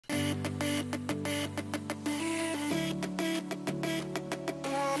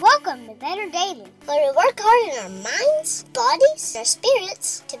Better Daily, where we work hard in our minds, bodies, and our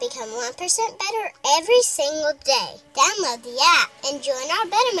spirits to become 1% better every single day. Download the app and join our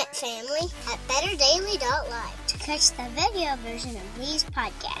Betterment family at betterdaily.live to catch the video version of these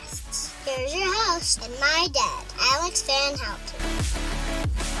podcasts. Here's your host and my dad, Alex Van Houten.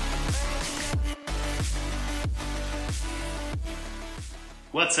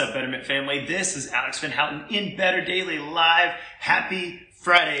 What's up, Betterment family? This is Alex Van Houten in Better Daily Live. Happy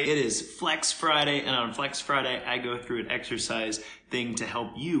Friday. It is Flex Friday, and on Flex Friday, I go through an exercise thing to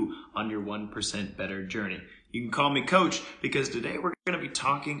help you on your 1% better journey. You can call me Coach because today we're going to be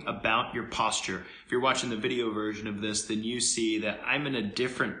talking about your posture. If you're watching the video version of this, then you see that I'm in a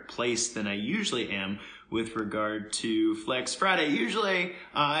different place than I usually am with regard to Flex Friday. Usually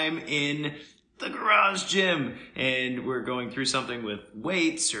I'm in the garage gym and we're going through something with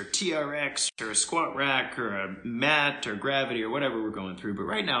weights or TRX or a squat rack or a mat or gravity or whatever we're going through. But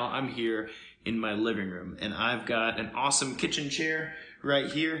right now I'm here in my living room and I've got an awesome kitchen chair right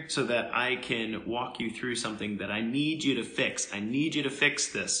here so that I can walk you through something that I need you to fix. I need you to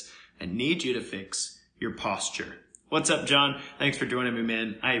fix this. I need you to fix your posture. What's up, John? Thanks for joining me,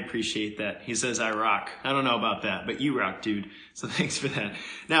 man. I appreciate that. He says I rock. I don't know about that, but you rock, dude. So thanks for that.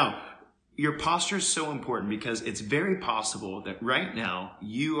 Now, your posture is so important because it's very possible that right now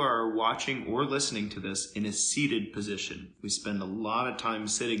you are watching or listening to this in a seated position. We spend a lot of time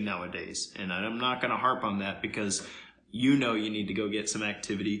sitting nowadays, and I'm not going to harp on that because you know you need to go get some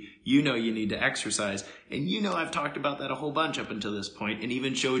activity. You know you need to exercise, and you know I've talked about that a whole bunch up until this point and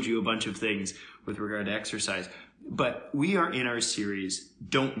even showed you a bunch of things with regard to exercise. But we are in our series,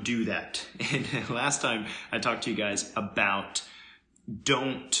 Don't Do That. And last time I talked to you guys about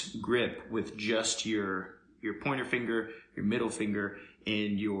don't grip with just your pointer finger, your middle finger,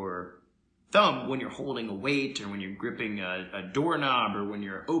 and your thumb when you're holding a weight or when you're gripping a doorknob or when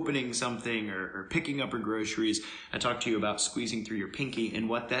you're opening something or picking up your groceries. I talked to you about squeezing through your pinky and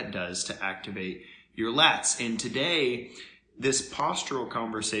what that does to activate your lats. And today, this postural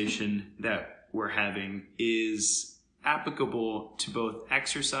conversation that we're having is applicable to both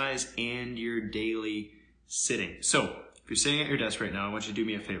exercise and your daily sitting. So, if you're sitting at your desk right now, I want you to do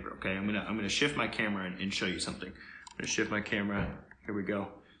me a favor, okay? I'm gonna shift my camera and show you something. I'm gonna shift my camera, here we go,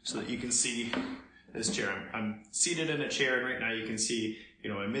 so that you can see this chair. I'm seated in a chair, and right now you can see,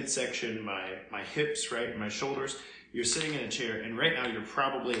 my midsection, my hips, right, and my shoulders. You're sitting in a chair, and right now you're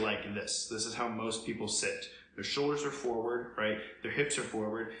probably like this. This is how most people sit. Their shoulders are forward, right? Their hips are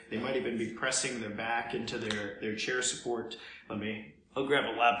forward. They might even be pressing their back into their chair support. I'll grab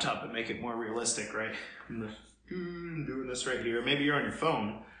a laptop and make it more realistic, right? I'm doing this right here. Maybe you're on your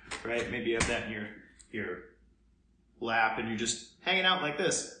phone, right? Maybe you have that in your lap and you're just hanging out like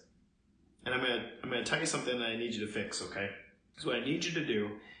this. And I'm gonna tell you something that I need you to fix, okay? So what I need you to do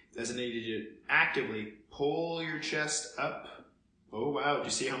is I need you to actively pull your chest up. Oh wow, do you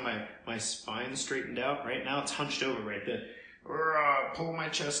see how my spine straightened out? Right now it's hunched over right there. Pull my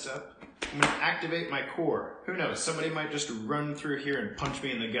chest up. I'm going to activate my core. Who knows? Somebody might just run through here and punch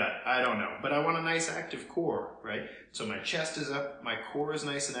me in the gut. I don't know. But I want a nice active core, right? So my chest is up, my core is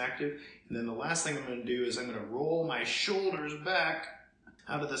nice and active. And then the last thing I'm going to do is I'm going to roll my shoulders back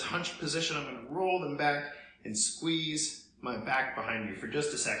out of this hunched position. I'm going to roll them back and squeeze my back behind me for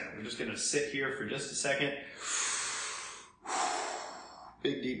just a second. We're just going to sit here for just a second.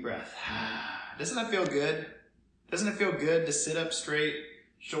 Big deep breath. Doesn't that feel good? Doesn't it feel good to sit up straight,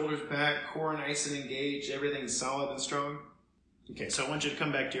 shoulders back, core nice and engaged, everything solid and strong? Okay, so I want you to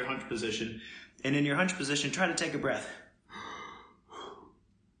come back to your hunch position. And in your hunch position, try to take a breath.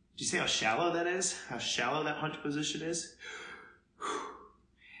 Do you see how shallow that is? How shallow that hunch position is?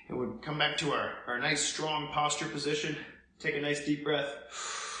 And we'll come back to our nice strong posture position. Take a nice deep breath.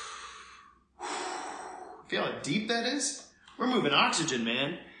 Feel how deep that is? We're moving oxygen,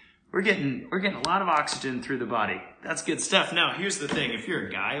 man. We're getting a lot of oxygen through the body. That's good stuff. Now, here's the thing. If you're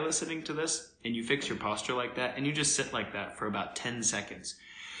a guy listening to this and you fix your posture like that and you just sit like that for about 10 seconds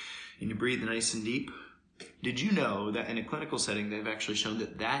and you breathe nice and deep, did you know that in a clinical setting, they've actually shown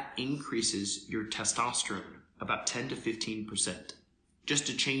that increases your testosterone about 10 to 15%? Just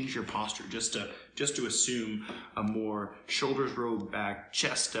to change your posture, just to assume a more shoulders rolled back,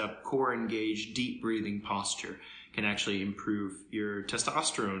 chest up, core engaged, deep breathing posture can actually improve your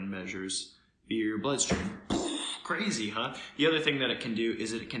testosterone measures via your bloodstream. Crazy, huh? The other thing that it can do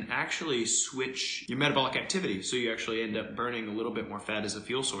is that it can actually switch your metabolic activity. So you actually end up burning a little bit more fat as a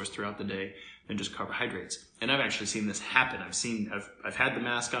fuel source throughout the day than just carbohydrates. And I've actually seen this happen. I've had the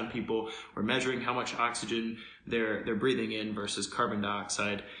mask on people. We're measuring how much oxygen they're breathing in versus carbon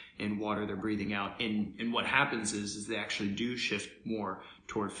dioxide. in water they're breathing out. And what happens is they actually do shift more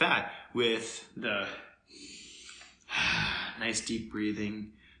toward fat with the nice deep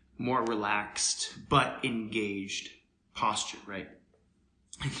breathing, more relaxed, but engaged posture, right?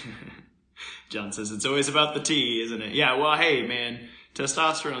 John says it's always about the tea, isn't it? Yeah, well, hey, man,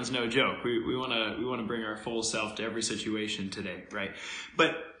 testosterone's no joke. We want to bring our full self to every situation today, right?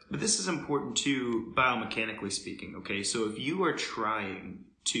 But this is important too, biomechanically speaking, okay? So if you are trying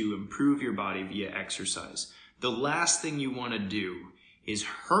to improve your body via exercise, the last thing you want to do is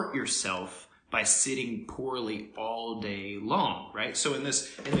hurt yourself by sitting poorly all day long, right? So in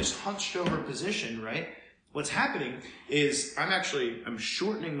this hunched over position, right? What's happening is I'm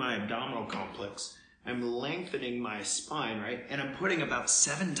shortening my abdominal complex. I'm lengthening my spine, right? And I'm putting about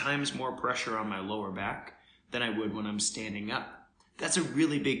 7 times more pressure on my lower back than I would when I'm standing up. That's a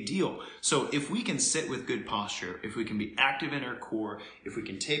really big deal. So if we can sit with good posture, if we can be active in our core, if we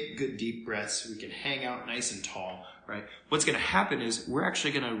can take good deep breaths, we can hang out nice and tall, right? What's going to happen is we're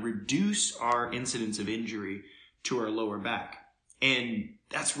actually going to reduce our incidence of injury to our lower back. And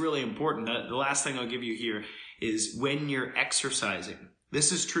that's really important. The last thing I'll give you here is when you're exercising.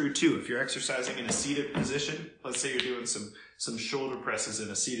 This is true too. If you're exercising in a seated position, let's say you're doing some shoulder presses in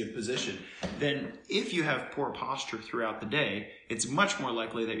a seated position, then if you have poor posture throughout the day, it's much more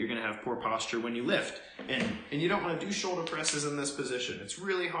likely that you're going to have poor posture when you lift. And you don't want to do shoulder presses in this position. It's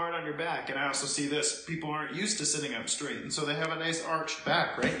really hard on your back. And I also see this. People aren't used to sitting up straight, and so they have a nice arched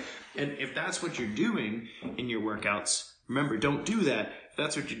back, right? And if that's what you're doing in your workouts, remember, don't do that. If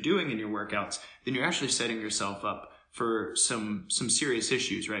that's what you're doing in your workouts, then you're actually setting yourself up for some serious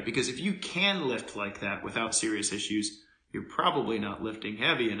issues, right? Because if you can lift like that without serious issues, you're probably not lifting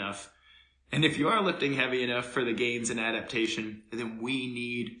heavy enough. And if you are lifting heavy enough for the gains and adaptation, then we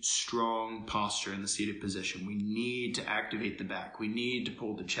need strong posture in the seated position. We need to activate the back. We need to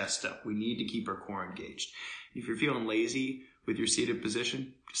pull the chest up. We need to keep our core engaged. If you're feeling lazy with your seated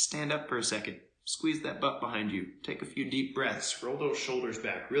position, just stand up for a second. Squeeze that butt behind you. Take a few deep breaths. Roll those shoulders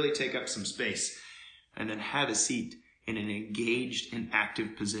back. Really take up some space. And then have a seat in an engaged and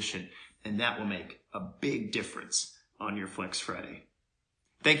active position. And that will make a big difference on your Flex Friday.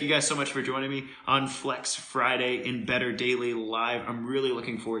 Thank you guys so much for joining me on Flex Friday in Better Daily Live. I'm really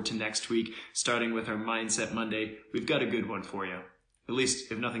looking forward to next week, starting with our Mindset Monday. We've got a good one for you. At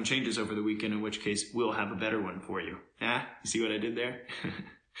least if nothing changes over the weekend, in which case we'll have a better one for you. You see what I did there?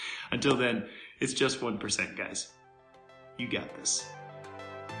 Until then, it's just 1%, guys. You got this.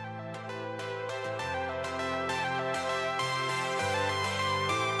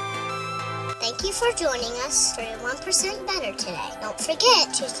 Thank you for joining us for 1% Better today. Don't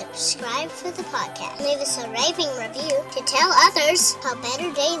forget to subscribe for the podcast. Leave us a raving review to tell others how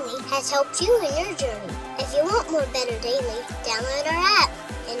Better Daily has helped you in your journey. If you want more Better Daily, download our app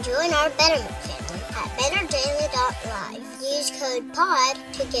and join our Betterment family at betterdaily.live. Use code POD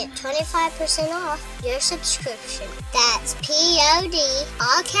to get 25% off your subscription. That's POD,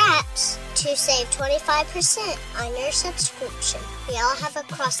 all caps, to save 25% on your subscription. We all have a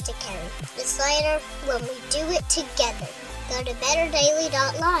cross to carry. It's lighter when we do it together. Go to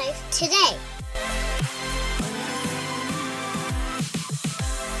betterdaily.live today.